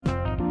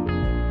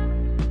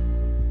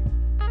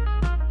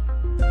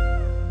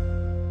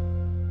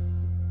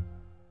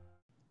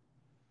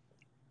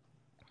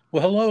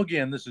Well, hello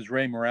again. This is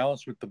Ray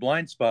Morales with the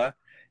Blind Spot,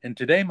 and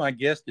today my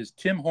guest is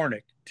Tim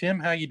Hornik.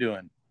 Tim, how you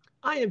doing?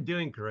 I am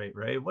doing great,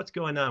 Ray. What's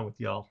going on with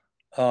y'all?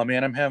 Oh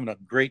man, I'm having a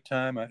great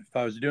time. If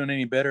I was doing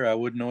any better, I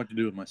wouldn't know what to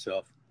do with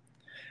myself.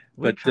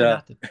 We But try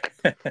not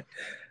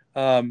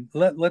to.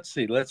 let's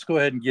see. Let's go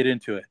ahead and get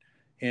into it.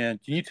 And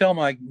can you tell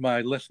my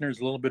listeners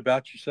a little bit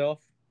about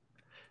yourself?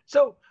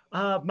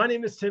 My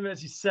name is Tim,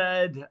 as you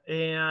said,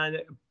 and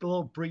a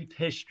little brief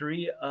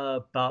history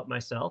about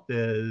myself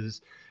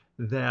is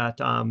that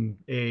I'm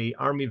a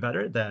Army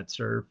veteran that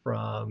served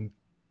from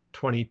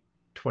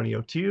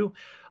 2002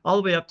 all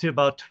the way up to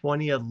about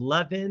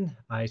 2011.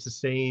 I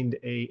sustained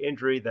a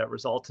injury that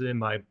resulted in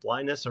my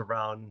blindness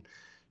around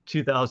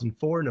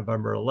 2004,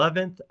 November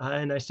 11th,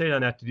 and I stayed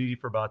on active duty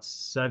for about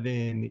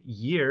 7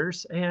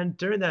 years. And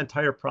during that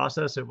entire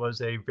process, it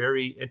was a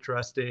very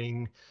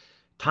interesting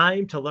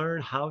time to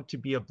learn how to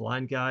be a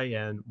blind guy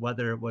and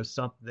whether it was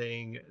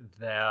something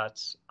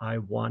that I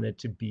wanted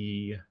to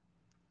be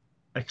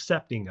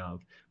accepting of,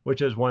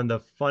 which is one of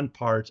the fun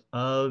parts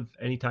of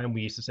anytime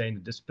we sustain a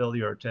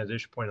disability or a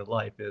transition point of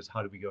life is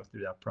how do we go through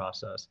that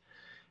process.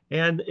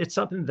 And it's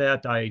something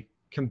that I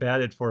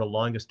combated for the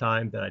longest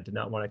time, that I did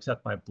not want to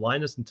accept my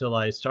blindness until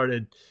I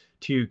started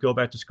to go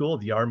back to school.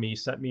 The Army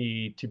sent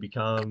me to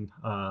become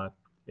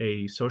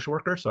a social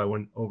worker. So I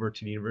went over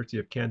to the University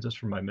of Kansas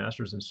for my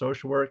master's in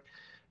social work,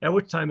 at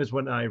which time is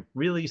when I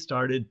really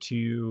started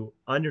to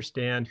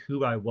understand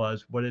who I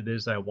was, what it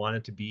is I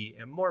wanted to be,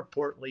 and more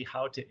importantly,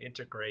 how to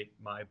integrate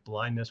my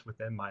blindness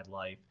within my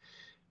life.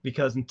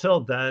 Because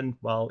until then,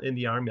 while in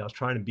the Army, I was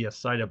trying to be a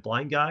sighted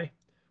blind guy,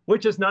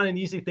 which is not an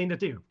easy thing to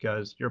do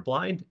because you're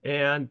blind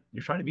and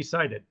you're trying to be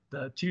sighted.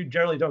 The two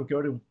generally don't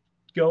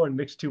go and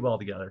mix too well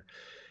together.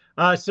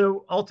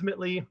 So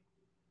ultimately,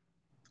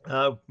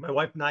 my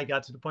wife and I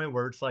got to the point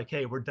where it's like,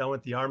 hey, we're done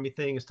with the Army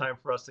thing. It's time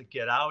for us to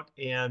get out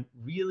and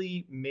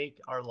really make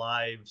our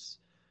lives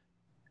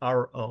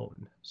our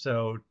own.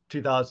 So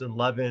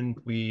 2011,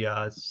 we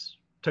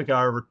took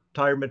our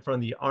retirement from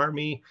the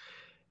Army.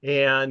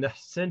 And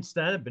since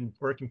then, I've been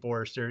working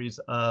for a series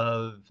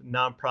of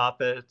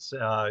nonprofits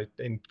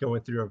and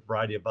going through a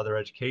variety of other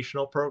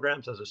educational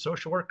programs as a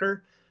social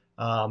worker.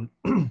 Um,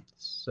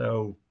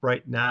 so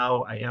right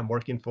now, I am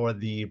working for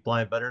the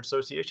Blind Veteran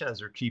Association as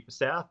their chief of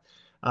staff.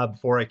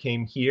 Before I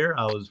came here,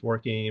 I was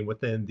working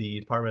within the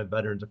Department of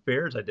Veterans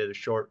Affairs. I did a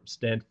short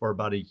stint for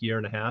about a year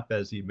and a half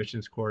as the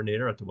admissions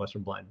coordinator at the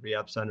Western Blind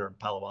Rehab Center in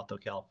Palo Alto,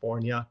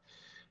 California.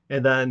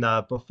 And then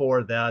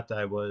before that,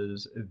 I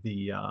was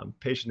the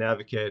patient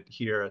advocate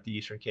here at the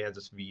Eastern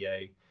Kansas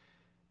VA,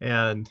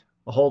 and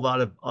a whole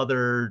lot of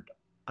other,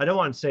 I don't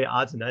want to say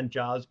odds and end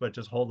jobs, but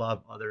just a whole lot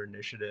of other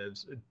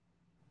initiatives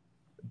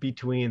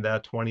between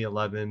that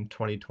 2011,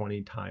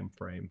 2020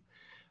 timeframe.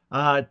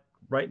 Uh,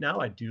 right now,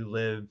 I do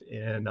live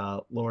in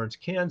Lawrence,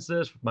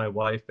 Kansas with my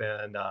wife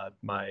and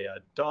my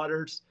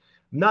daughters.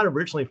 I'm not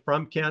originally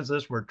from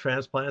Kansas. We're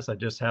transplants. I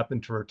just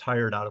happened to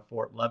retire out of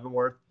Fort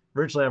Leavenworth.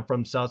 Originally, I'm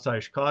from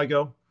Southside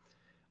Chicago.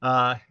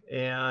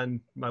 And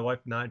my wife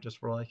and I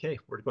just were like, hey,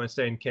 we're going to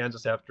stay in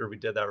Kansas after we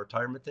did that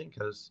retirement thing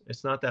because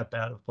it's not that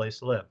bad of a place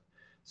to live.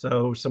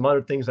 So some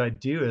other things I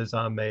do is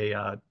I'm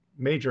a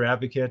major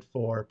advocate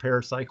for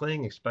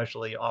paracycling,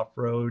 especially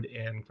off-road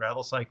and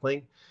gravel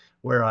cycling,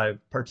 where I've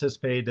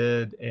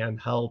participated and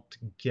helped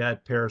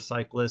get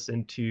paracyclists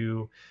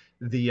into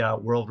the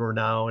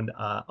world-renowned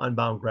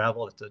Unbound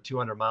Gravel. It's a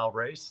 200-mile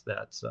race.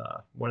 That's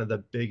one of the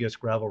biggest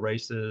gravel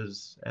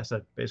races, as I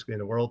said, basically in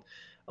the world,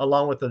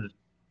 along with a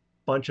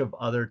bunch of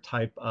other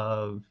type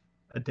of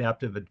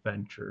adaptive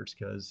adventures,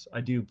 because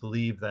I do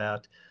believe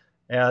that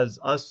as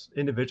us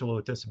individuals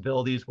with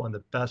disabilities, one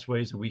of the best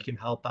ways that we can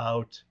help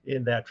out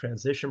in that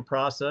transition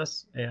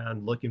process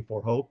and looking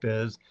for hope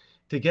is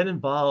to get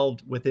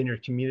involved within your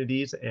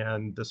communities.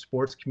 And the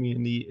sports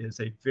community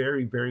is a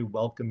very, very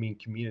welcoming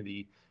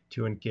community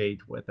to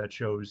engage with, that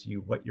shows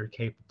you what you're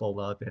capable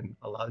of and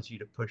allows you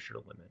to push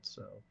your limits.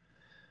 So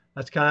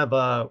that's kind of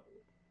a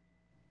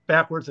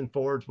backwards and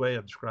forwards way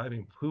of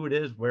describing who it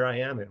is, where I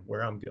am, and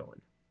where I'm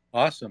going.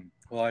 Awesome.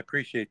 Well, I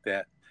appreciate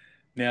that.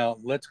 Now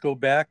let's go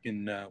back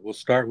and we'll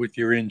start with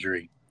your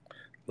injury.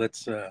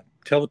 Let's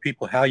tell the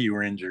people how you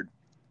were injured.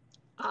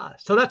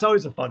 So that's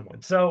always a fun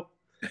one. So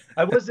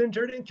I was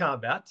injured in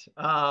combat.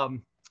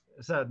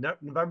 So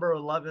November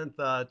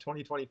 11th,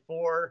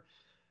 2024.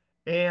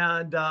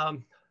 And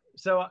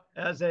so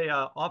as a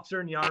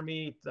officer in the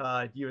Army,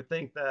 you would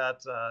think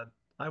that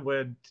I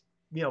would,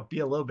 be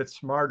a little bit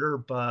smarter,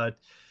 but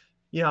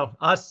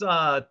us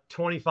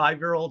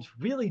 25-year-olds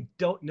really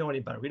don't know any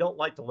better. We don't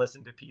like to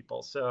listen to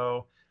people.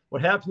 So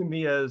what happened to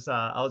me is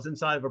I was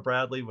inside of a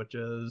Bradley, which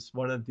is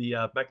one of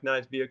the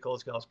mechanized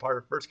vehicles. I was part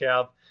of First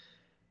Cav.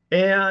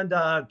 And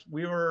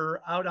we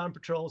were out on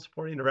patrol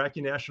supporting the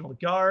Iraqi National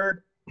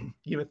Guard.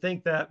 You would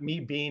think that me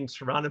being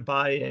surrounded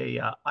by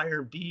a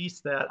iron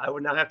beast, that I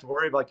would not have to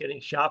worry about getting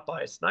shot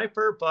by a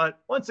sniper. But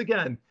once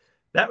again,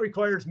 that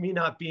requires me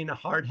not being a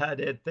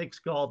hard-headed,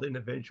 thick-skulled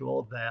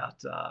individual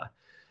that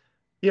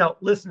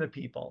listen to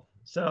people.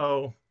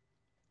 So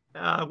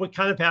what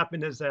kind of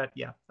happened is that,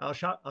 I was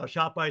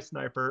shot by a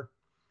sniper.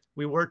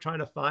 We were trying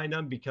to find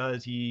him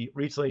because he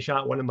recently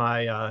shot one of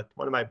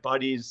my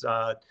buddies'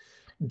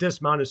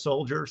 dismounted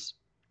soldiers,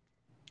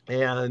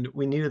 and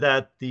we knew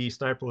that the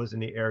sniper was in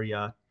the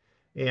area,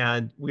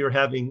 and we were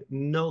having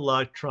no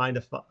luck trying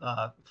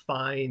to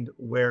find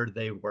where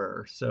they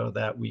were so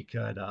that we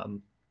could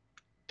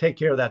take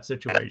care of that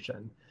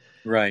situation.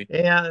 Right.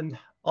 And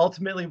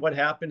ultimately, what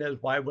happened is,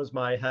 why was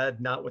my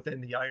head not within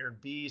the Iron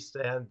Beast?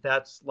 And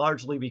that's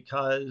largely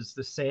because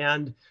the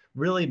sand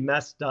really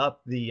messed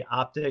up the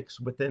optics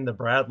within the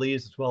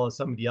Bradleys as well as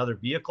some of the other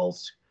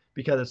vehicles,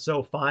 because it's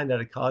so fine that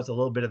it caused a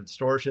little bit of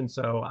distortion.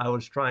 So I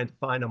was trying to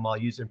find them while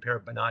using a pair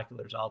of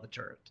binoculars out of the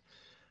turret.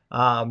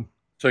 Um,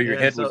 So your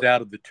and head was so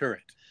out of the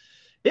turret.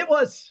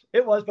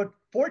 but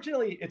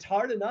fortunately, it's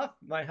hard enough.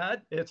 My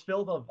head, it's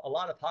filled with a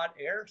lot of hot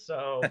air,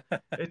 so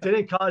it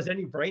didn't cause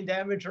any brain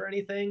damage or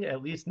anything.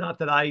 At least not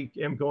that I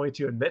am going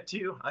to admit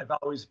to. I've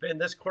always been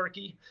this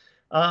quirky,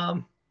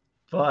 um,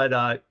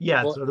 but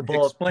yeah. Well, So the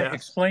bullet passed.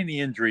 explain the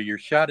injury. You're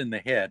shot in the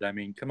head. I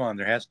mean, come on,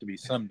 there has to be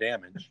some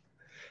damage.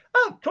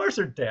 Oh, of course,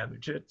 there's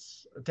damage.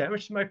 It's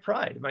damage to my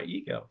pride, my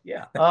ego.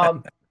 Yeah.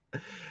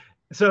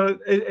 So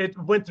it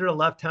went through the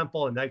left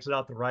temple and exited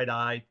out the right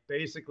eye.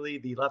 Basically,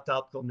 the left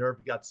optical nerve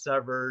got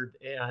severed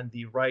and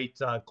the right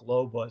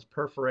globe was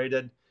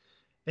perforated.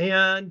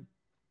 And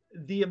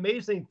the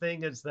amazing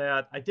thing is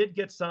that I did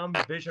get some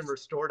vision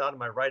restored out of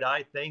my right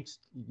eye, thanks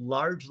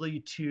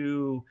largely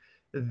to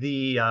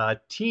the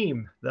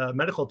the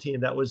medical team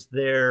that was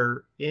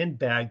there in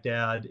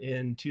Baghdad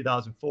in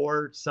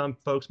 2004. Some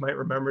folks might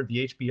remember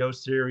the HBO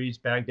series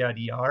Baghdad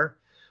ER.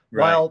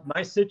 Right. While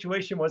my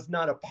situation was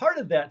not a part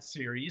of that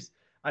series,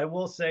 I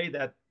will say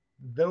that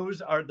those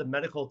are the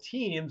medical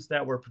teams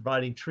that were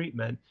providing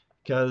treatment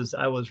because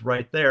I was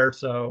right there.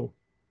 So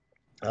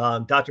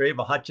Dr.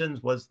 Ava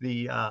Hutchins was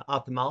the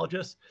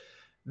ophthalmologist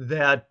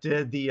that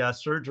did the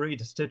surgery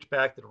to stitch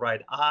back the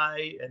right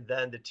eye. And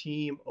then the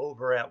team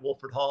over at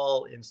Wolford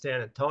Hall in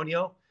San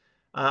Antonio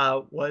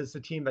was the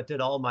team that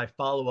did all my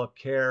follow-up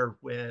care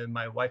when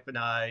my wife and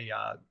I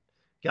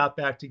got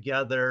back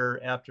together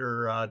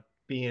after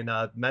being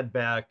med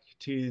back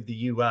to the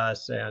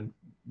U.S. and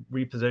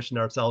repositioned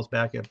ourselves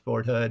back at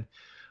Fort Hood,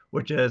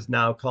 which is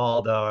now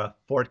called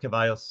Fort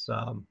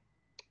Cavazos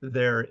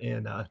there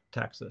in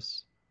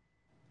Texas.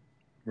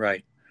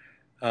 Right.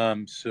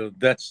 So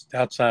that's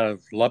outside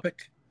of Lubbock.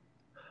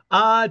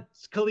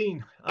 It's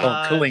Colleen.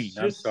 Oh, Killeen. It's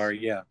I'm just sorry.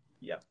 Yeah.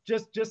 yeah,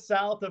 just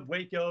south of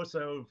Waco.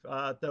 So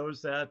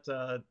those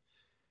that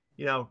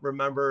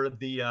remember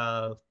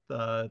the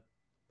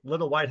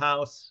little White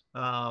House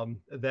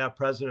that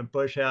President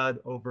Bush had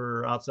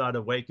over outside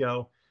of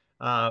Waco.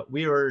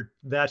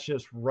 That's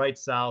just right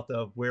south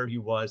of where he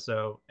was.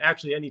 So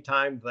actually, any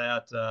time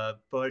that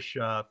Bush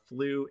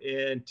flew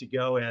in to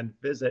go and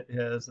visit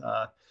his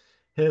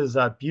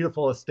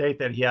beautiful estate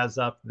that he has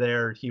up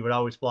there, he would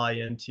always fly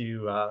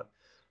into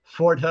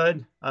Fort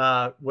Hood,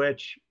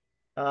 which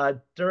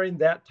during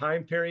that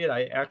time period,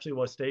 I actually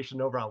was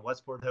stationed over on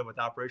West Fort Hood with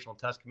Operational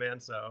Test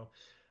Command. So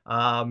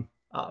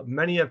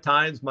many of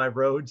times my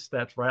roads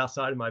that's right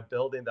outside of my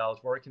building that I was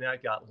working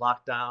at got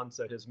locked down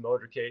so his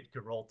motorcade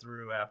could roll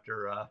through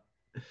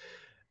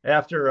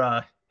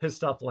after his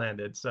stuff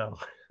landed. So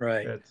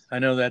Right. it's I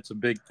know that's a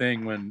big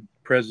thing when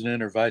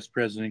president or vice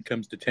president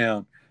comes to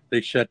town. They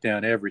shut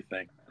down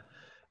everything.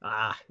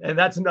 and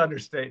that's an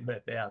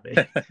understatement. Yeah.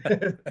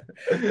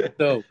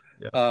 So,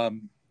 Yeah.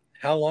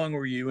 how long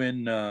were you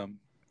in?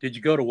 Did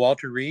you go to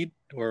Walter Reed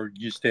or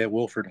did you stay at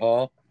Wilford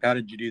Hall? How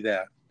did you do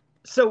that?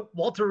 So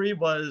Walter Reed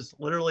was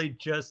literally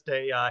just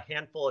a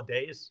handful of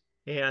days,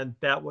 and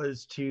that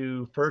was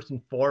to first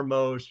and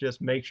foremost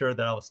just make sure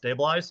that I was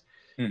stabilized,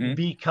 Hmm.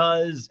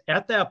 because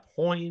at that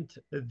point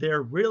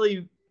there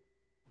really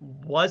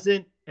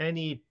wasn't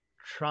any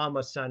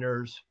trauma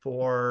centers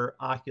for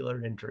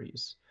ocular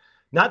injuries.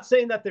 Not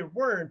saying that there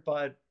weren't,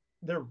 but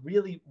there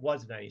really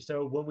wasn't any.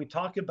 So when we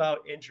talk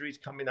about injuries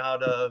coming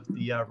out of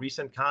the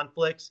recent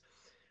conflicts,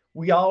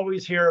 we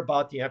always hear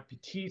about the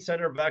amputee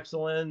center of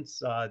excellence,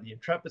 the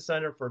intrepid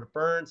center for the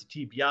burns,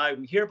 TBI.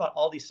 We hear about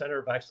all these center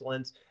of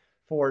excellence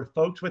for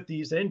folks with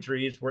these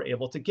injuries we're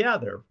able to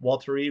gather.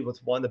 Walter Reed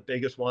was one of the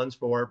biggest ones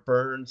for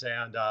burns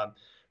and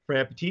for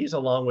amputees,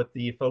 along with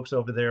the folks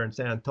over there in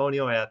San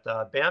Antonio at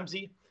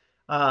BAMSI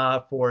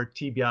for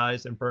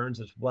TBIs and burns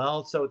as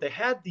well. So they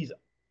had these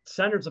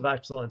centers of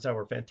excellence that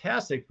were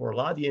fantastic for a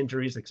lot of the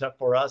injuries, except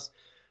for us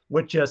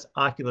with just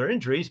ocular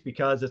injuries,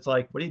 because it's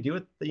like, what do you do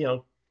with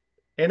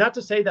and not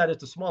to say that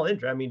it's a small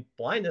injury. I mean,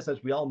 blindness,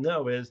 as we all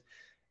know, is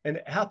an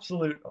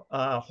absolute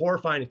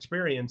horrifying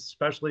experience,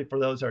 especially for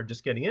those that are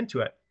just getting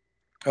into it.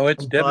 Oh,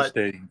 it's But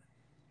devastating.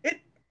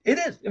 it it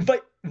is.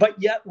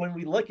 But yet, when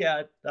we look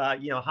at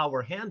how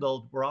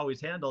we're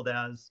always handled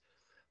as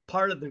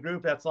part of the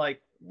group that's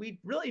like, we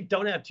really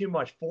don't have too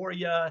much for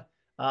you.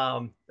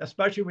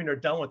 Especially when you're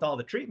done with all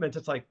the treatments,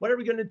 it's like, what are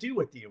we going to do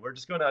with you? We're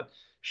just going to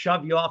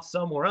shove you off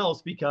somewhere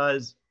else,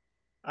 because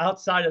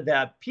outside of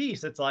that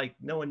piece, it's like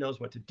no one knows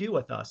what to do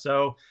with us.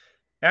 So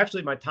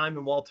actually, my time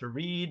in Walter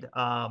Reed,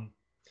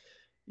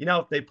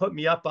 they put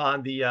me up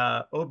on the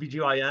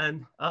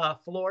OBGYN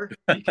floor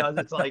because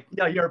it's like,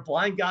 you're a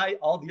blind guy.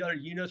 All the other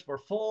units were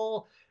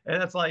full.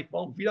 And it's like,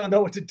 well, we don't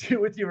know what to do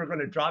with you. We're going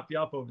to drop you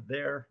up over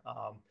there.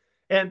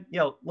 And,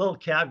 little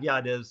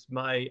caveat is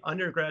my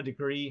undergrad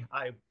degree,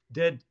 I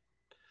did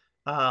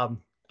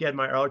get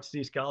my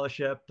ROTC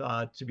scholarship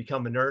to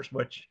become a nurse,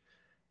 which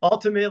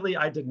ultimately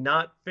I did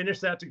not finish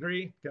that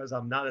degree because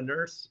I'm not a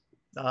nurse.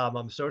 I'm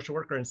a social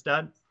worker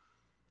instead.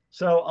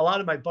 So a lot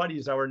of my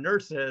buddies that were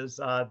nurses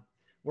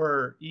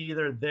were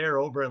either there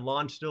over in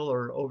Launchstool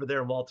or over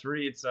there in Walter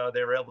Reed. So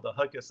they were able to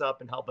hook us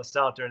up and help us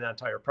out during that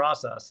entire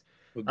process.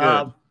 Well,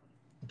 good.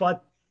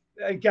 But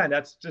again,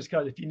 that's just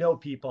because if you know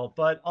people.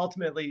 But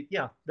ultimately,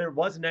 yeah, there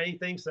wasn't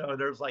anything. So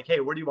there was like, hey,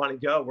 where do you want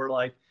to go? We're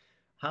like,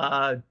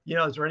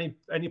 is there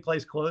any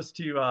place close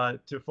to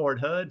Fort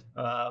Hood?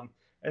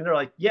 And they're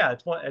like, yeah,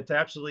 it's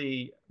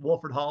actually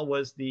Wilford Hall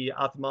was the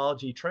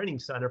ophthalmology training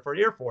center for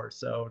the Air Force.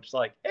 So it's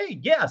like, hey,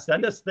 yeah,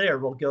 send us there.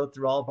 We'll go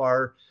through all of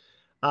our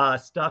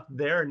stuff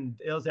there. And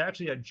it was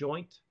actually a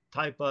joint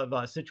type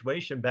of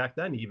situation back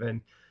then, even.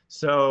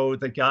 So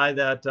the guy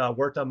that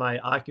worked on my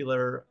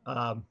ocular,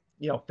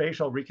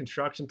 facial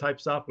reconstruction type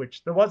stuff,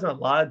 which there wasn't a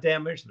lot of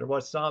damage. There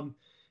was some.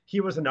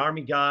 He was an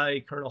Army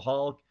guy, Colonel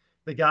Hulk.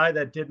 The guy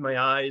that did my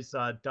eyes,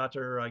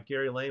 Dr.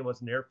 Gary Lane,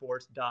 was an Air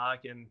Force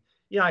doc. And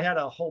I had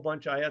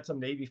I had some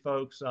Navy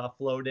folks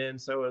float in.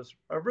 So it was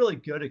a really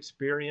good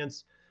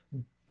experience,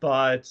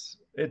 but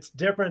it's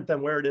different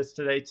than where it is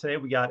today. Today,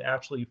 we got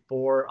actually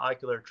 4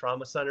 ocular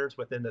trauma centers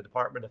within the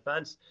Department of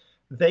Defense,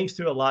 thanks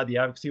to a lot of the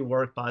advocacy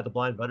work by the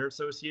Blind Veteran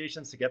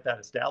Associations to get that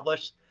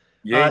established.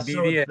 Yay,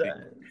 So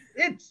BVA.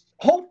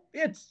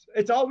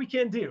 it's all we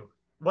can do.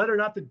 Whether or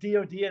not the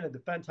DoD and the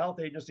Defense Health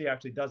Agency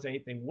actually does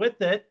anything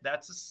with it,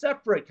 that's a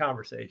separate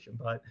conversation.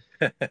 But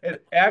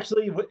it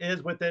actually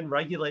is within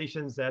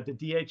regulations that the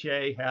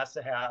DHA has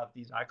to have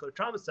these ocular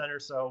trauma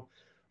centers. So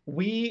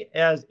we,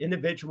 as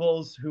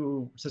individuals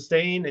who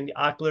sustain an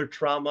ocular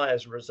trauma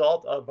as a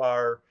result of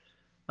our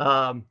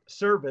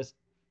service,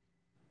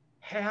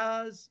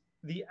 has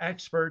the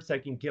experts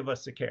that can give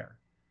us the care,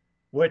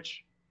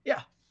 which,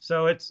 yeah.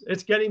 So it's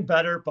getting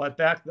better, but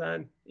back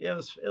then it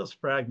was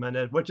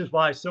fragmented, which is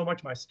why so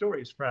much of my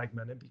story is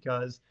fragmented,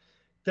 because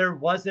there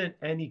wasn't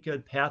any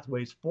good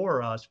pathways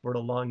for us for the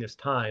longest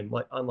time,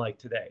 unlike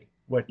today.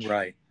 Which,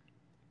 right.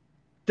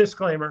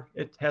 Disclaimer,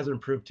 it hasn't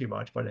improved too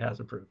much, but it has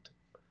improved.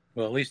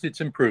 Well, at least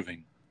it's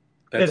improving.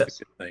 That's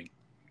the good thing.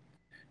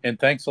 And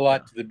thanks a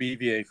lot to the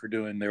BVA for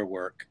doing their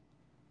work.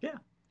 Yeah,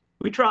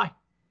 we try.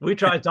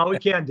 It's all we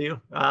can do.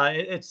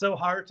 It's so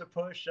hard to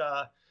push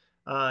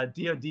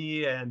DOD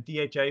and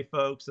DHA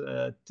folks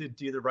to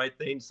do the right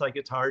thing. It's like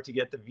it's hard to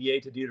get the VA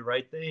to do the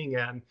right thing.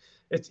 And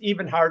it's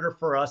even harder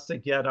for us to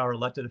get our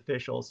elected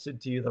officials to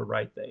do the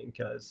right thing,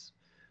 because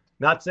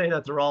not saying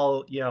that they're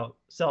all,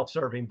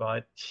 self-serving,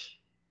 but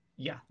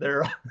yeah,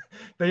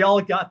 they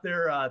all got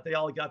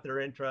their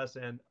interests,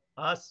 and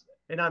us.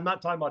 And I'm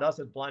not talking about us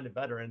as blind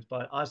veterans,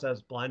 but us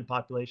as blind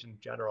population in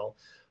general.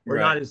 We're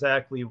not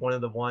exactly one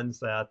of the ones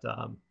that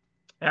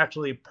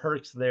actually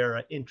perks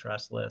their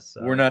interest list.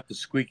 So. We're not the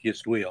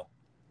squeakiest wheel.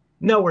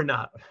 No, we're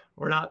not.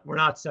 We're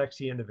not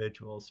sexy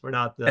individuals. We're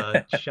not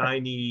the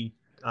shiny.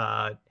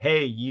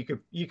 Hey, you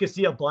could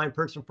see a blind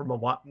person from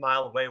a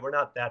mile away. We're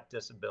not that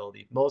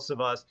disability. Most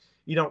of us,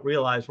 you don't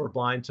realize we're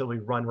blind until we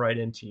run right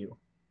into you.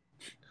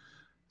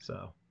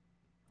 So.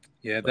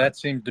 Yeah, that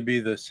seems to be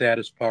the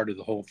saddest part of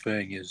the whole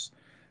thing, is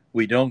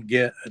we don't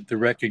get the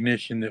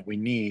recognition that we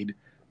need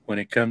when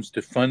it comes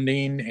to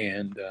funding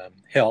and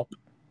help.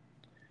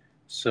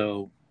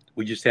 So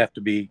we just have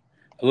to be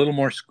a little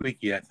more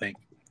squeaky, I think,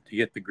 to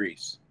get the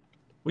grease.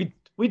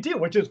 We do,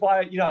 which is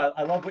why,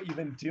 I love what you've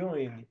been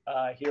doing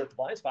here at the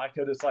Blind Spot,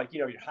 because it's like,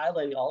 you're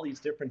highlighting all these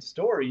different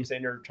stories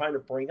and you're trying to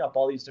bring up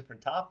all these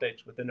different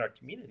topics within our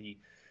community,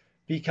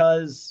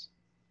 because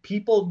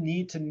people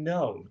need to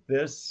know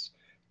this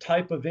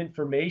type of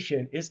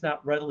information is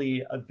not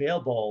readily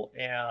available.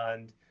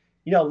 And,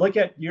 look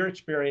at your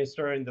experience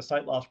during the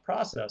sight loss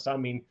process. I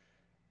mean,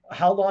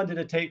 how long did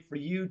it take for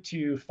you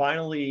to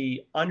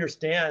finally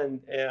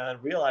understand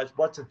and realize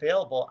what's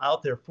available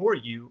out there for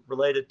you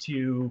related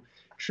to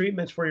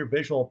treatments for your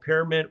visual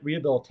impairment,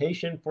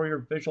 rehabilitation for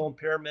your visual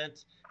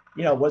impairment?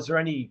 Was there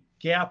any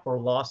gap or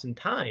loss in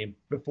time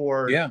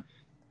before? Yeah.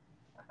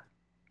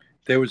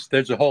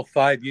 There's a whole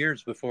 5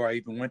 years before I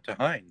even went to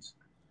Hines.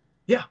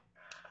 Yeah.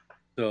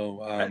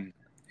 So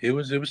it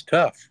was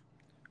tough.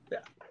 Yeah.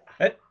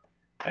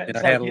 And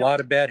I had a lot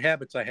of bad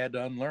habits I had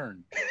to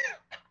unlearn.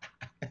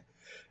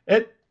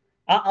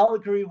 I'll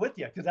agree with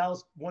you, because that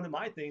was one of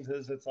my things.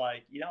 Is it's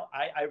like,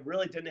 I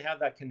really didn't have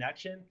that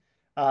connection.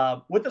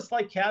 With a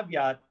slight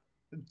caveat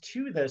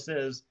to this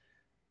is,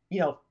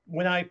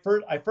 when I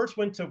first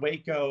went to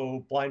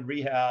Waco Blind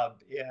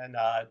Rehab in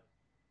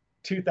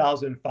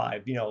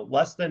 2005,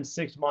 less than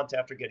 6 months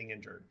after getting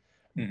injured,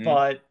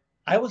 but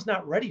I was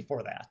not ready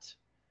for that.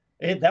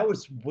 That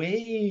was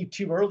way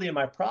too early in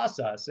my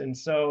process, and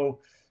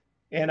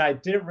I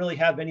didn't really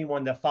have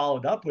anyone that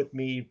followed up with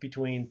me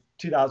between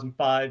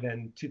 2005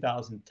 and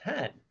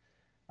 2010.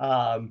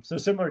 So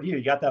similar to you,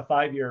 you got that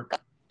 5 year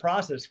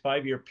process,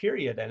 5 year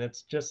period, and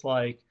it's just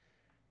like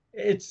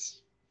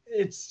it's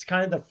it's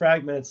kind of the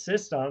fragmented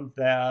system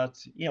that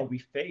we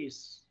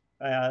face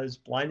as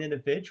blind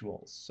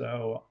individuals.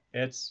 So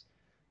it's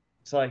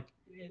like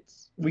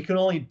we can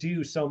only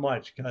do so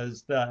much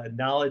because the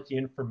knowledge, the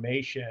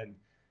information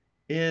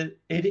it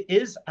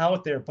is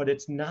out there, but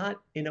it's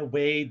not in a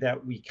way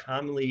that we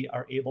commonly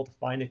are able to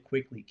find it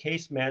quickly.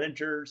 Case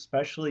managers,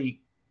 especially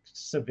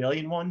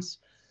civilian ones,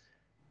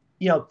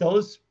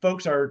 those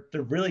folks there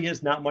really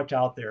is not much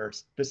out there.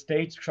 The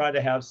states try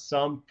to have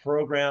some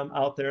program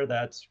out there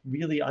that's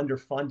really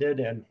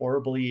underfunded and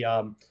horribly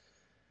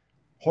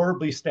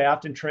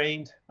staffed and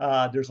trained.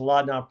 There's a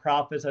lot of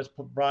nonprofits that's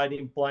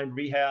providing blind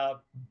rehab,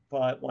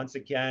 but once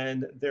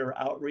again, their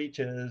outreach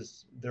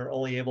is they're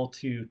only able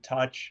to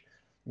touch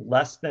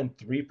less than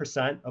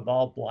 3% of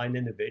all blind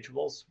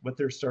individuals with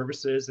their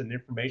services and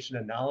information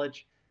and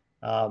knowledge.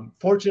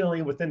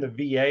 Fortunately, within the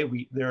VA,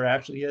 there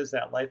actually is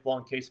that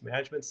lifelong case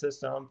management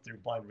system through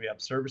Blind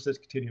Rehab Services,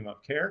 Continuum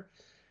of Care.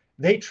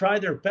 They try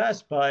their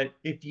best, but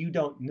if you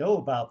don't know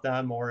about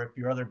them or if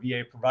your other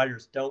VA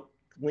providers don't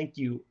link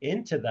you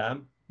into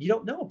them, you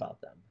don't know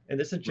about them. And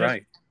this is just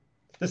Right.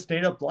 the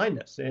state of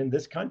blindness in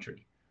this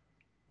country.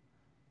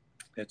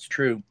 That's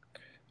true.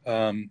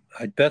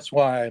 That's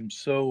why I'm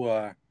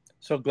so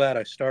glad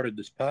I started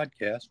this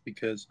podcast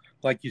because,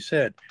 like you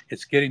said,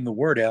 it's getting the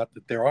word out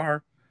that there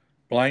are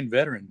blind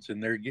veterans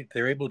and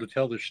they're able to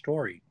tell their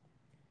story.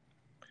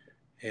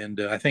 And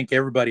I think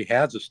everybody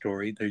has a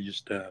story.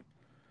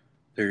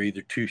 They're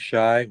either too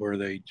shy or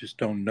they just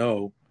don't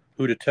know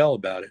who to tell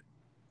about it.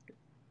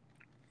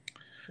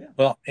 Yeah.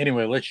 Well,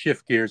 anyway, let's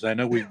shift gears. I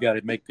know we've got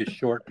to make this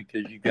short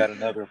because you've got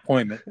another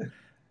appointment.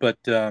 But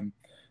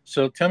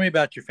so tell me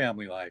about your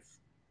family life.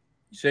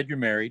 You said you're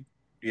married.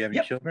 Do you have any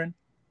Yep. children?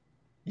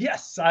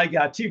 Yes, I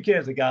got two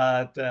kids. I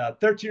got a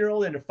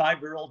 13-year-old and a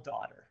 5-year-old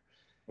daughter.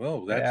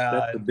 Whoa, that's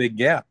a And big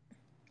gap.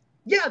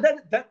 yeah,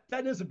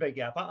 that is a big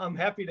gap. I'm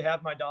happy to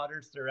have my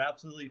daughters. They're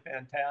absolutely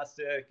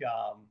fantastic.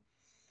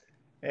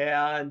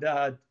 And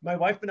my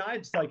wife and I,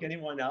 just like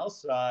anyone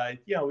else,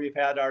 we've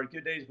had our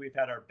good days, we've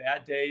had our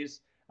bad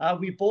days.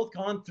 We've both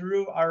gone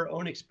through our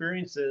own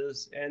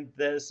experiences and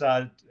this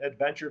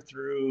adventure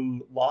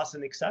through loss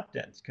and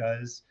acceptance.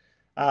 Because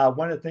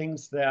one of the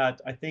things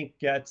that I think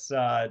gets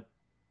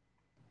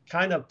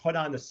kind of put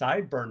on the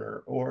side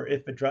burner, or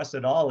if addressed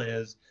at all,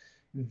 is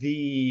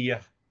the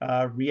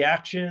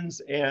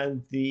reactions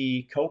and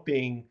the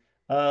coping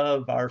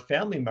of our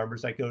family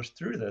members that goes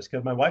through this.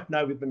 Because my wife and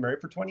I, we've been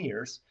married for 20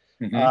 years.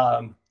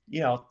 Hmm.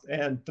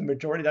 And the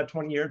majority of that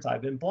 20 years,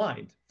 I've been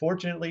blind.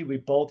 Fortunately, we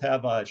both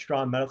have a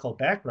strong medical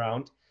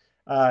background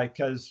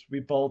because we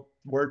both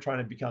were trying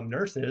to become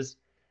nurses.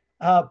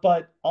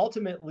 But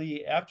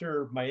ultimately,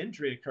 after my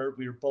injury occurred,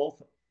 we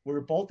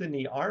were both in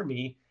the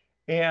Army,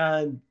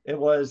 and it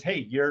was,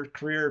 hey, your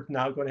career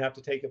now going to have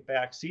to take a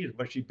back seat,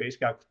 what she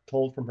basically got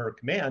told from her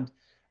command,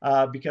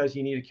 because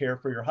you need to care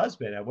for your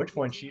husband. At which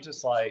point she's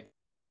just like,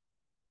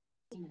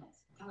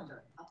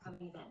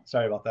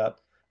 sorry about that.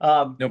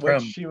 No Which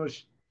problem. she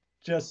was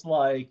just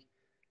like,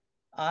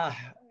 uh,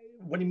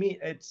 what do you mean?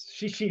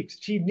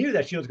 She knew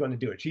that she was going to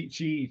do it.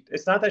 She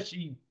it's not that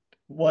she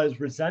was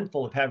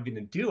resentful of having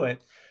to do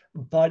it,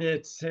 but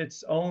it's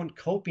its own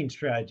coping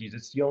strategies.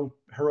 It's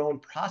her own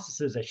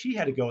processes that she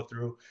had to go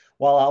through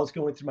while I was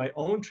going through my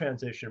own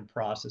transition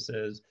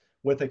processes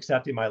with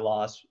accepting my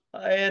loss.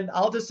 And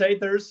I'll just say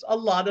there's a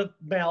lot of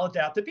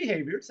maladaptive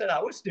behaviors that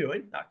I was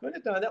doing. Not going to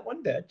done that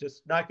one bit.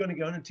 Just not going to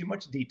go into too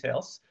much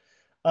details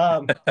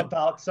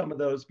about some of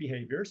those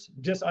behaviors.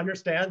 Just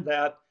understand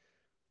that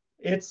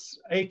it's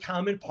a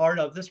common part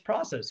of this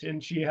process.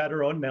 And she had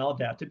her own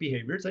maladaptive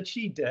behaviors that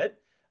she did.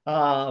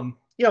 None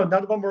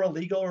of them were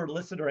illegal or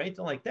illicit or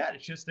anything like that.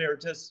 It's just they're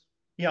just,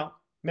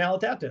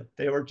 maladaptive.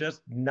 They were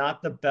just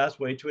not the best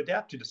way to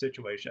adapt to the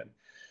situation.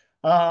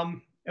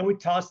 And we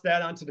tossed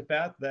that onto the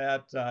fact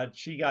that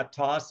she got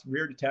tossed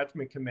rear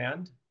detachment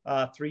command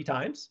 3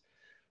 times,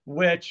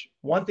 which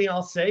one thing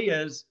I'll say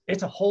is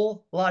it's a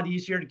whole lot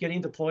easier to getting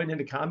deployed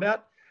into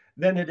combat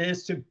than it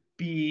is to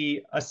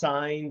be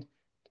assigned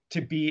to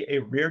be a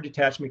rear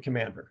detachment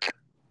commander.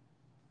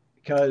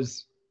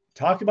 Because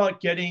talk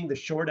about getting the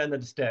short end of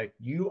the stick.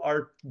 You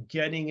are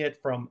getting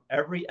it from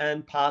every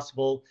end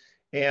possible,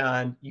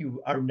 and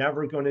you are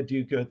never going to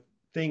do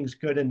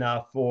good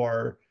enough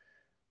for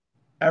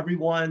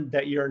everyone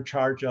that you're in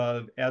charge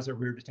of as a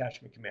rear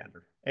detachment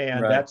commander.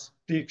 And Right. that's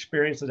the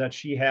experiences that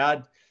she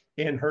had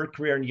in her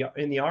career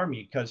in the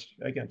Army, because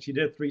again, she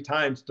did it 3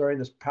 times during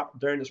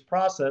this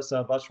process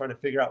of us trying to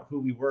figure out who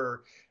we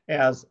were,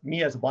 as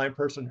me as a blind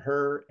person,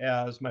 her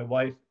as my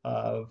wife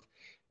of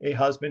a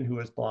husband who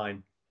is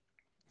blind.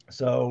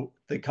 So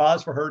the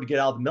cause for her to get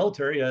out of the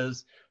military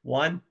is,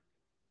 one,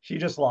 she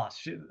just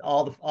lost.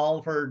 All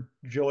of her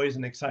joys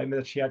and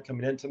excitement that she had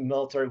coming into the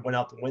military went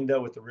out the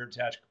window with the rear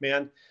detachment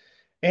command.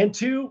 And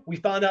two, we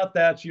found out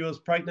that she was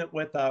pregnant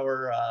with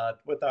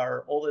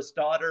our oldest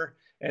daughter,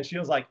 and she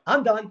was like,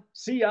 "I'm done.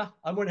 See ya.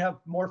 I'm going to have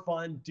more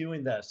fun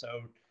doing this."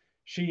 So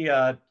she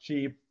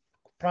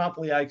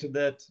promptly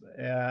exited,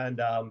 and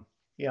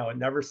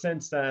and ever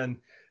since then,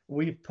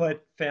 we've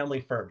put family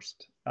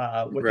first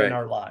within Right.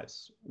 our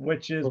lives,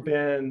 which has Well,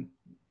 been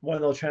one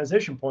of those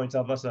transition points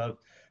of us of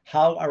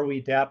how are we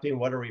adapting,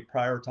 what are we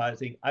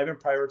prioritizing. I've been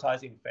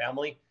prioritizing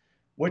family,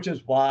 which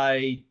is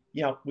why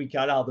we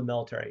got out of the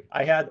military.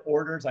 I had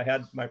orders, I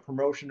had my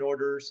promotion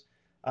orders,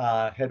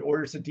 had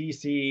orders to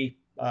DC,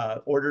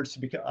 orders to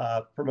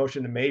become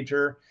promotion to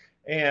major,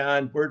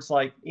 and we're just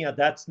like,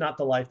 that's not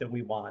the life that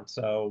we want.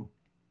 So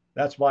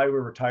that's why we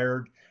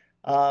retired.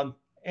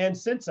 And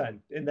since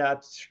then, in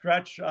that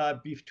stretch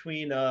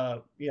between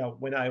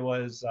when I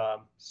was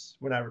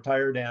when I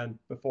retired and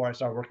before I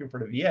started working for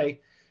the VA,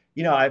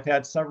 I've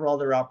had several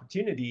other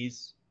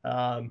opportunities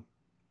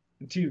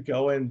to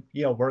go and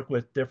work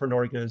with different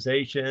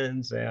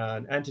organizations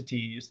and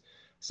entities.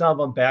 Some of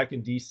them back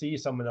in DC,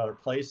 some in other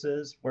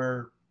places,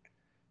 where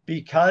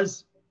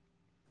because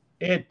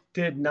it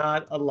did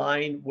not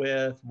align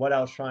with what I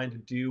was trying to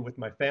do with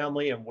my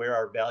family and where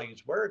our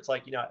values were. It's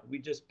like, we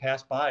just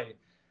passed by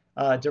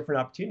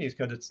different opportunities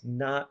because it's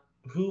not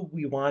who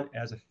we want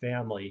as a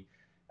family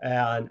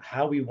and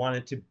how we want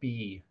it to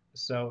be.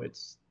 So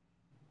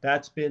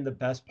that's been the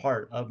best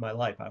part of my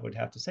life, I would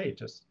have to say.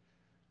 Just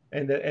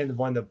and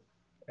one of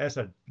as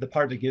the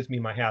part that gives me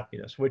my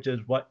happiness, which is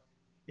what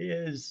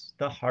is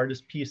the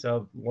hardest piece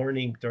of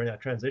learning during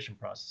that transition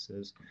process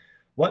is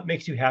what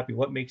makes you happy,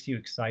 what makes you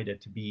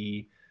excited to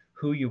be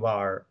who you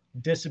are,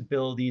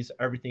 disabilities,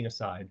 everything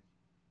aside,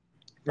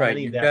 right.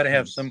 finding You've got that to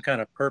have some peace.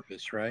 kind of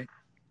purpose, right?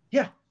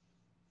 Yeah,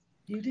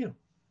 you do.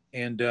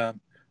 And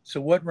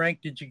so, what rank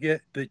did you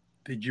get? Did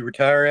you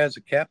retire as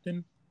a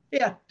captain?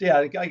 Yeah.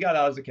 I got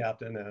out as a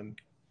captain and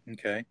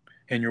Okay.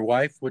 And your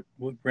wife, what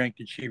rank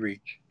did she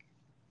reach?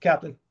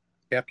 captain.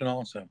 Captain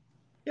also.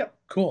 Yep.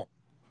 Cool.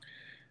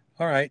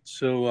 All right.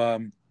 So,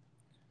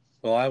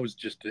 well, I was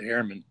just an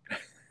airman.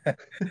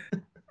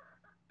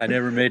 I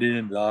never made it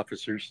into the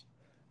officers.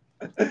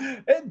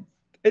 and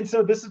and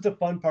so this is the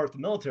fun part of the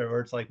military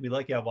where it's like we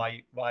look at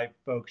why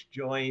folks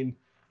join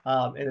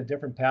in a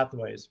different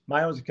pathways.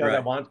 Mine was because I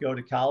Right. wanted to go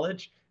to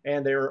college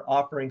and they were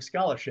offering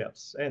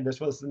scholarships, and this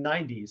was the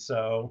 90s,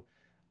 so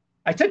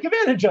I took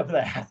advantage of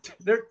that.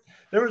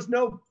 There was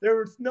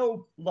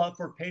no love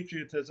for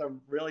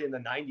patriotism really in the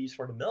 90s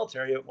for the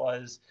military. It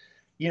was,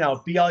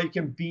 be all you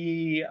can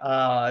be,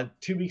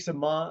 2 weeks a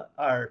month,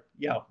 or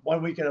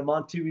 1 week in a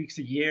month, 2 weeks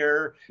a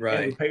year, and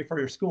we Right. pay for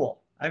your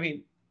school. I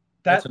mean,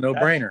 That's a that's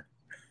no-brainer.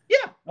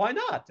 yeah, why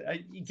not?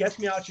 It gets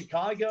me out of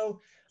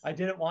Chicago. I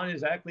didn't want to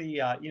exactly,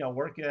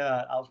 work.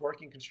 I was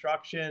working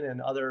construction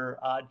and other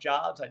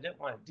jobs. I didn't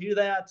want to do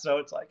that. So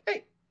it's like,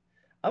 hey,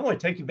 I want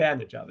to take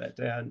advantage of it.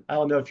 And I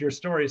don't know if your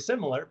story is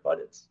similar, but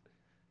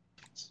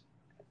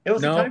it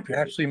was a No, time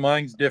period. actually,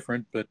 mine's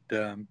different, but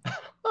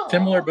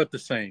similar, Oh, but the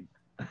same.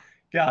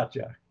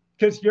 gotcha.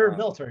 Because you're a Uh,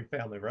 military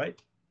family,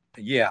 right?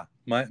 yeah,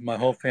 my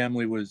whole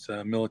family was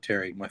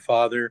military. My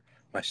father,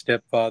 my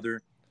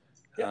stepfather.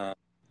 Yep. Uh,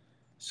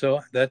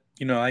 so that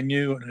I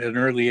knew at an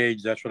early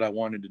age that's what I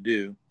wanted to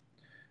do.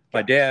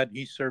 My Gotcha. dad,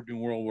 he served in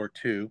World War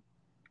II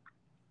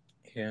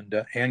and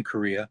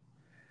Korea,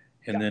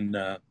 and Gotcha.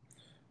 then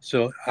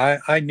so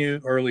I knew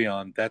early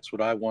on that's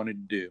what I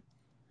wanted to do.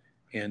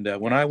 And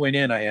when I went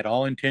in, I had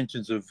all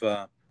intentions of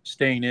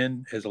staying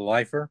in as a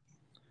lifer,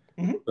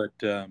 Hmm. but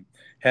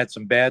had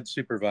some bad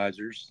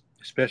supervisors,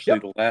 especially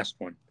Yep. the last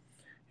one.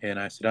 And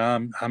I said,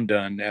 I'm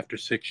done after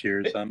 6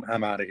 years.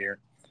 I'm out of here.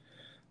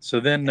 So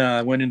then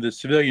I went into the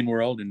civilian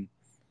world, and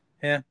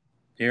yeah,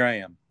 here I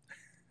am.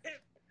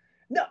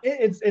 No,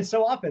 it's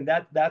so often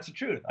that's the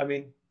truth. I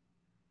mean,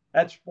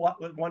 that's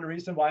one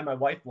reason why my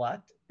wife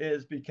left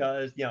is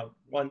because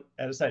one,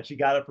 as I said, she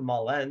got it from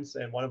all ends,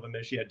 and one of them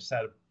is she had just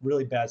had a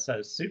really bad set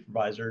of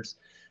supervisors,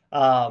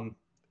 um,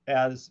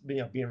 as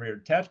being rear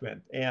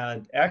attachment,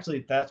 and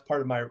actually that's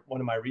part of my one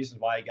of my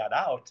reasons why I got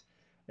out,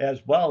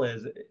 as well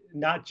as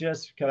not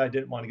just because I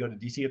didn't want to go to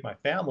DC with my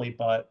family,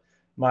 but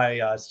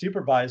my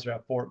supervisor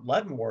at Fort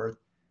Leavenworth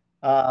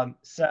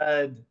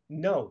said,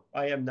 no,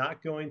 I am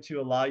not going to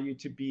allow you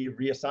to be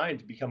reassigned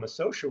to become a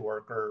social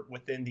worker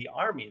within the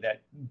Army.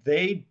 That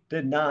they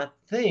did not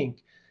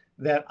think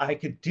that I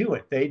could do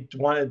it. They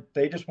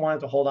just wanted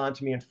to hold on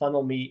to me and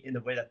funnel me in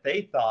the way that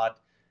they thought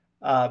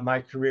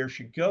my career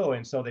should go.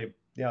 And so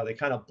they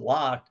kind of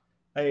blocked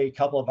a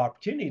couple of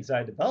opportunities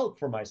I developed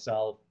for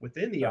myself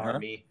within the Uh huh.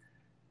 Army.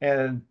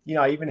 And,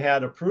 I even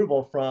had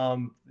approval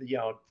from,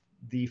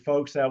 the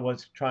folks that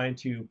was trying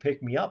to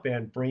pick me up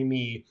and bring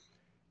me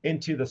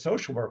into the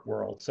social work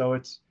world. So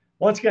it's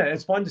once again,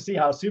 it's fun to see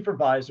how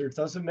supervisors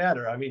doesn't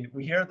matter. I mean,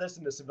 we hear this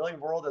in the civilian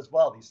world as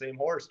well. These same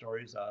horror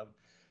stories of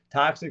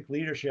toxic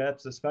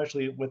leaderships,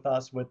 especially with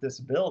us with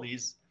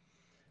disabilities,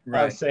 of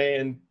Right.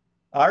 saying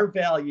our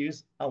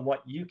values on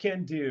what you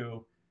can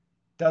do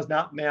does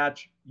not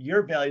match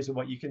your values of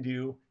what you can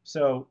do.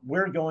 So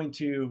we're going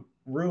to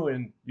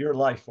ruin your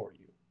life for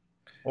you,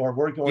 or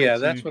we're going Yeah,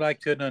 that's to, what I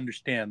couldn't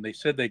understand. They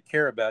said they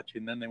care about you,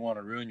 and then they want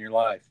to ruin your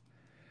life.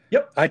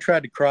 yep. I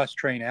tried to cross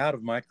train out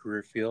of my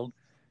career field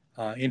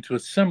into a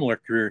similar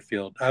career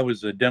field. I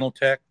was a dental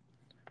tech,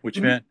 which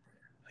Mhm. meant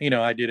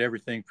I did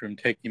everything from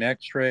taking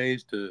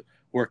x-rays to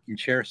working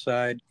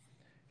chairside.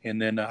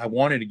 And then I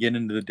wanted to get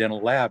into the dental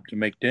lab to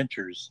make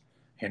dentures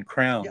and Yeah.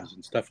 crowns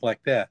and stuff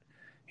like that.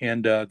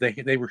 And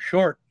they were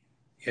short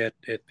at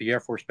the Air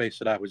Force Base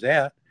that I was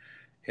at.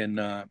 And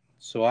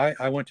so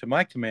I went to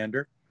my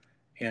commander,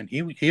 and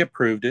he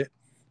approved it.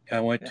 I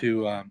went Yeah.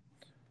 to, and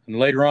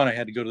later on I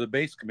had to go to the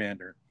base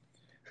commander.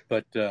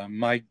 But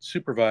my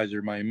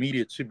supervisor, my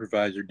immediate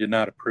supervisor, did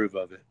not approve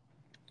of it.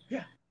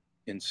 Yeah.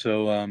 And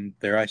so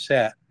there I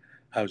sat.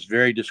 I was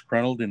very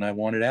disgruntled and I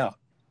wanted out.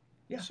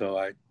 Yeah. So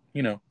I,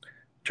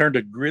 turned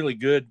a really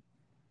good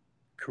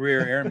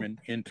career airman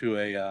into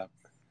a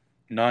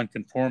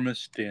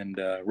nonconformist and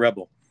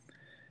rebel.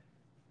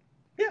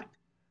 Yeah.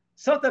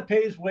 Stuff that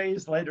pays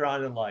ways later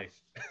on in life.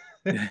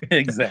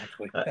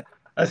 Exactly.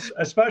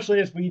 Especially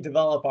as we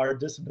develop our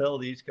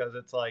disabilities, because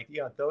it's like,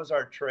 those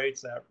are traits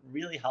that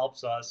really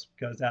helps us,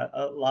 because that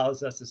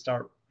allows us to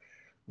start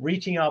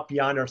reaching out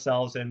beyond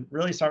ourselves and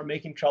really start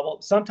making trouble.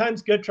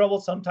 Sometimes good trouble,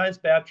 sometimes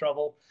bad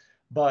trouble,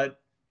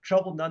 but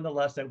trouble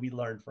nonetheless that we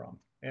learn from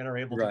and are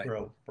able to Right.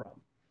 grow from.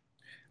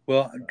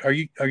 Well, So,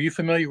 are you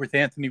familiar with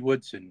Anthony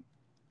Woodson?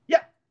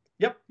 yeah,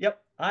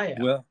 yep, I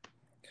am. Well,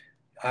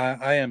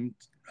 I am.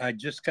 I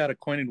just got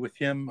acquainted with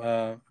him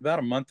about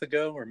a month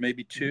ago, or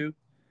maybe two,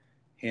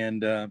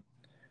 and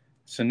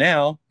so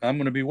now I'm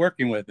going to be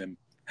working with him.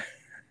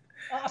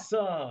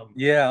 Awesome.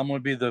 Yeah, I'm going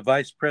to be the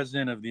vice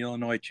president of the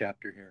Illinois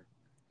chapter here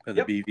of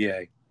the Yep,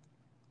 BVA.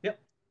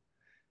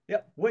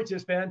 yep, which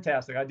is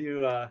fantastic. I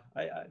do.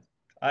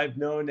 I've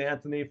known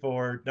Anthony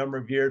for a number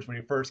of years. When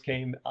he first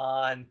came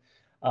on,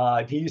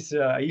 I used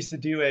to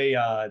do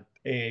a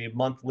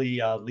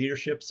monthly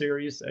leadership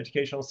series,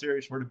 educational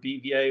series for the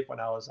BVA when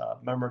I was a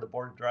member of the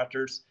board of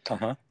directors.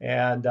 Uh-huh.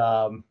 And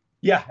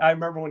yeah, I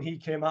remember when he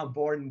came on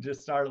board and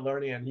just started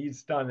learning, and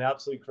he's done an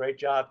absolutely great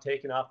job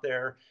taking off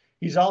there.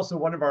 He's also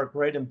one of our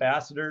great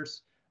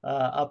ambassadors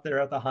up there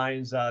at the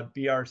Hines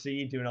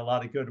BRC, doing a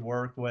lot of good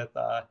work with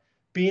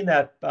being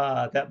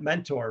that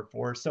mentor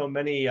for so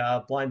many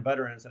blind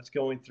veterans that's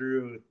going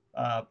through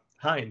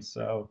Hines.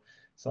 So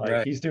it's like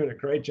Right. he's doing a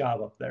great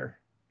job up there.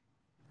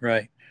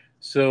 Right.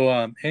 So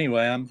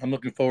anyway, I'm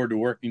looking forward to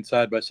working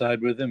side by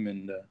side with him,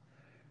 and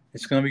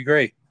it's going to be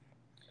great.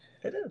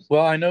 It is.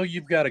 Well, I know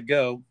you've got to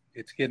go.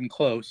 It's getting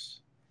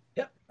close.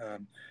 Yep.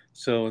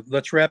 So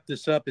let's wrap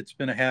this up. It's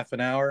been a half an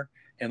hour,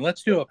 and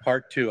let's do a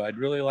part two. I'd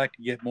really like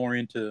to get more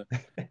into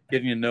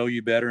getting to know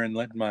you better and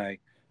letting my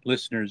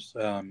listeners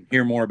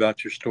hear more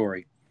about your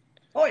story.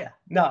 Oh yeah,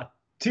 no,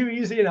 too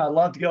easy, and I'd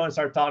love to go and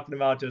start talking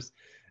about just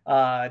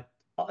uh,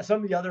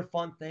 some of the other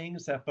fun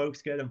things that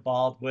folks get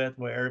involved with.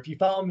 Where if you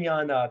follow me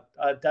on,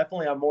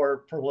 definitely I'm more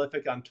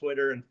prolific on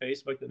Twitter and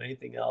Facebook than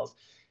anything else.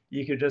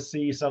 You could just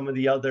see some of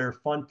the other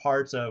fun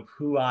parts of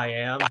who I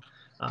am,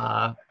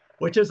 uh,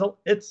 which is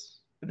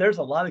there's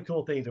a lot of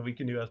cool things that we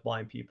can do as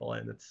blind people,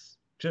 and it's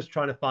just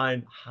trying to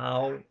find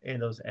how and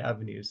those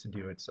avenues to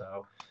do it.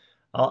 So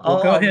Well, go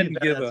I'll ahead leave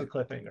and that as a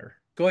cliffhanger.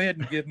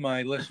 give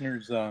my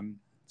listeners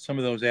some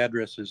of those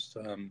addresses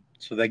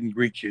so they can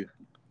reach you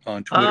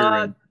on Twitter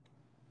and.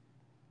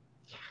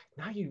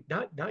 Now you.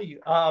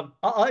 I'll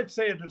have to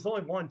say there's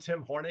only one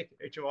Tim Hornik,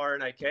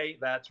 Hornik,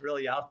 that's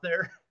really out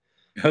there.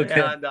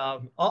 Okay. And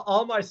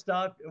all my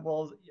stuff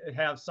will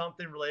have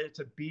something related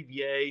to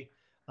BVA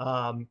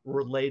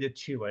related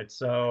to it.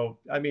 So,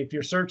 I mean, if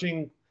you're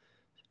searching,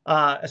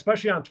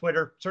 especially on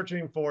Twitter,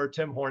 searching for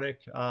Tim Hornik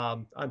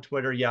on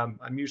Twitter, yeah,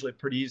 I'm usually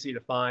pretty easy to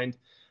find.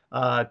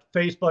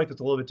 Facebook is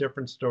a little bit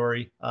different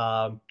story,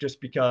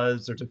 just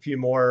because there's a few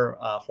more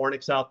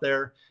Hornicks out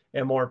there,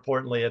 and more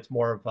importantly, it's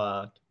more of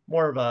a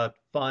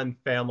fun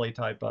family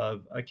type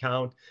of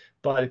account.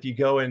 But if you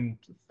go and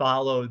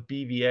follow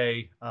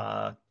BVA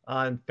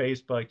on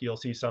Facebook, you'll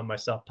see some of my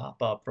stuff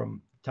pop up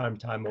from time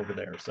to time over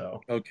there. So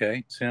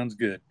Okay, sounds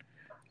good.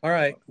 All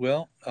right.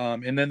 Well,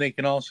 and then they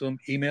can also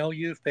email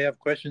you if they have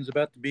questions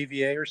about the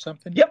BVA or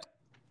something. yep,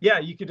 yeah,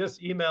 you could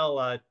just email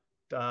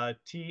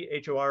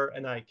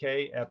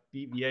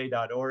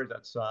thornik@bva.org.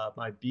 That's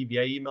my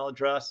BVA email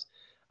address.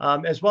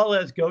 As well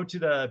as go to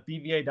the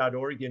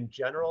bva.org in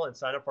general and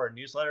sign up for our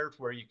newsletter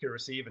where you can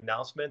receive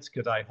announcements,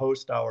 because I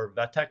host our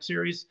Vet Tech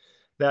series.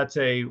 That's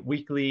a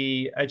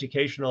weekly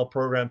educational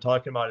program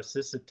talking about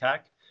assistive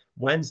tech.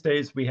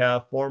 Wednesdays, we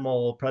have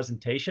formal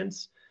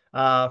presentations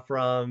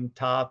from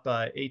top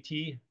AT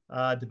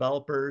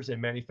developers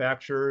and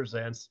manufacturers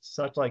and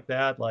such like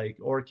that, like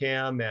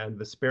Orcam and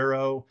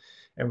Vespero.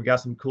 And we got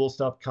some cool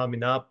stuff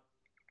coming up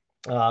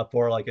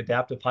for like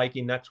adaptive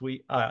hiking next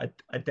week,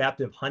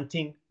 adaptive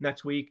hunting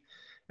next week.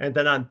 And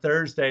then on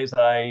Thursdays,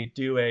 I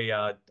do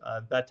a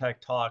Vet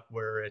Tech talk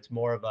where it's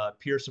more of a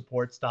peer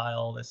support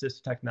style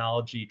assistive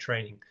technology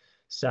training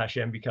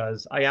session,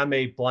 because I am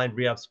a blind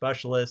rehab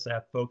specialist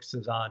that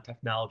focuses on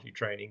technology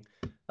training,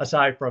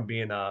 aside from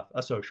being a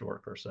social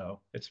worker. So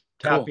it's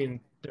Cool. tapping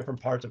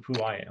different parts of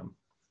who I am.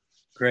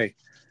 Great.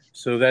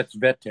 So that's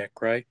Vet Tech,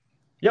 right?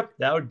 Yep,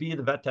 that would be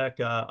the Vet Tech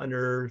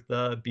under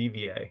the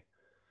BVA.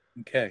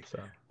 Okay. So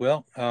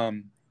Well,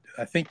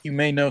 I think you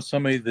may know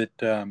somebody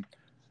that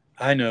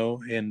I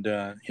know, and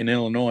in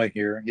Illinois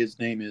here, his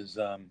name is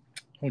oh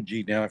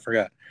gee, now I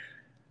forgot.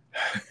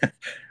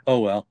 Oh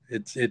well,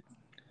 it.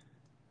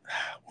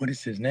 What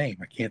is his name?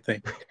 I can't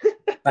think.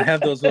 I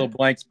have those little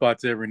blank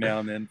spots every now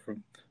and then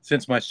from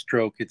since my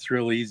stroke. It's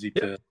real easy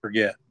Yep. to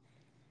forget.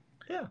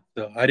 Yeah.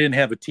 So I didn't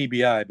have a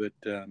TBI, but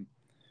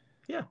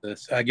Yeah.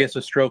 I guess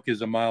a stroke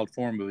is a mild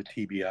form of a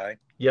TBI.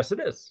 Yes, it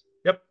is.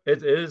 Yep,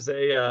 it is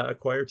a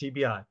acquired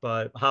TBI,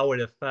 but how it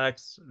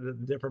affects the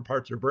different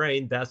parts of your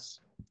brain,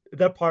 that's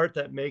the part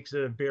that makes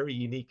it a very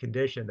unique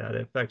condition that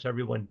affects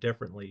everyone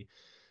differently.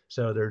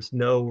 So there's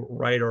no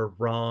right or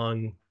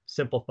wrong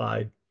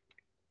simplified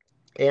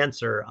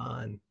answer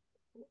on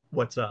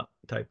what's up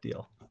type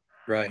deal,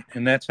 Right,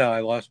 and that's how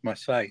I lost my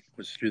sight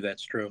was through that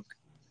stroke.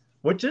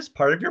 which is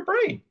part of your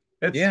brain.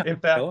 It's Yeah. in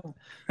fact, Hello.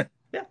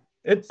 yeah,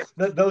 it's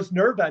those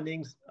nerve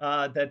endings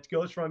that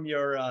goes from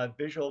your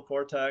visual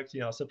cortex,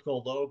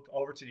 occipital lobe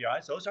over to the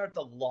eyes. Those are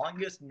the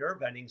longest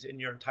nerve endings in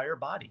your entire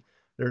body.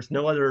 There's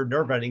no other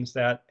nerve endings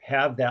that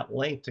have that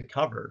length to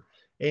cover.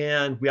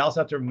 And we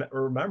also have to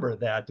remember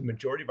that the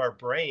majority of our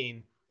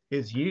brain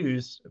is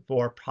used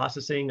for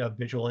processing of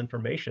visual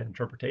information,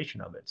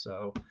 interpretation of it.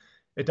 So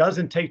it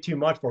doesn't take too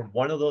much for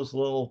one of those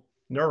little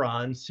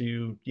neurons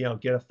to,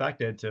 get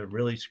affected to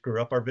really screw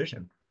up our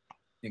vision.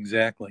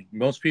 Exactly.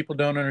 Most people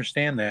don't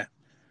understand that.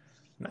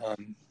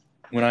 Um,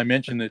 when I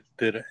mentioned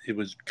that it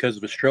was because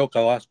of a stroke I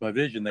lost my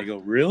vision, they go,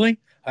 "Really?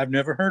 I've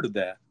never heard of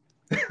that."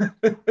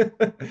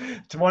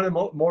 It's one of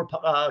the more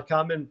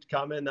common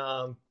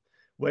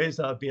ways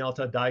of being able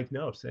to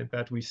diagnose. In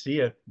fact, we see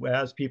it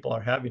as people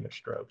are having a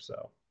stroke.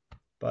 So,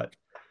 but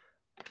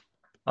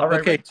all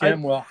right, Okay, Ray.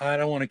 Tim. Well, I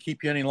don't want to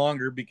keep you any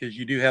longer because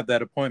you do have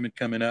that appointment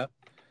coming up.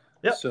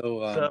 Yep. So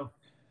So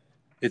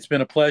it's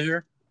been a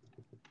pleasure.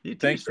 you too,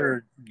 Thanks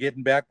sir. for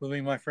getting back with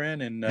me, my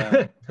friend, and No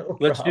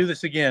let's do problem.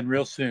 this again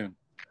real soon.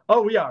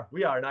 Oh, we are,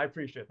 and I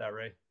appreciate that,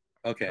 Ray.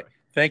 Okay. All right.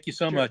 Thank you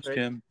so Cheers, much, Ray.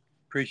 Tim. Bye.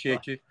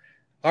 Appreciate you.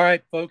 All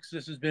right, folks.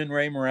 This has been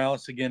Ray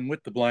Morales again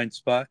with The Blind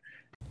Spot.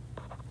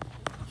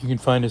 You can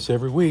find us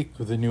every week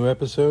with a new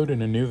episode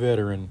and a new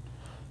veteran.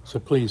 So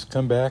please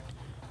come back.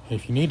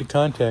 If you need to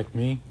contact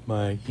me,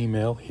 my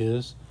email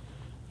is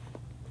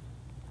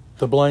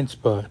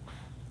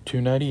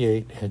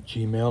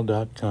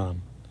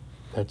theblindspot298@gmail.com.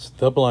 That's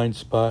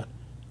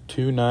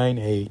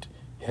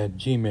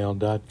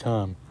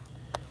theblindspot298@gmail.com.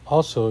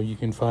 Also, you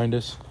can find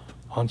us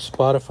on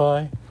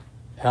Spotify,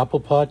 Apple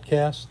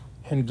Podcasts,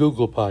 and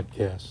Google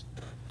Podcasts.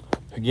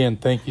 Again,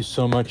 thank you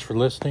so much for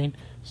listening.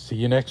 See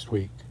you next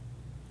week.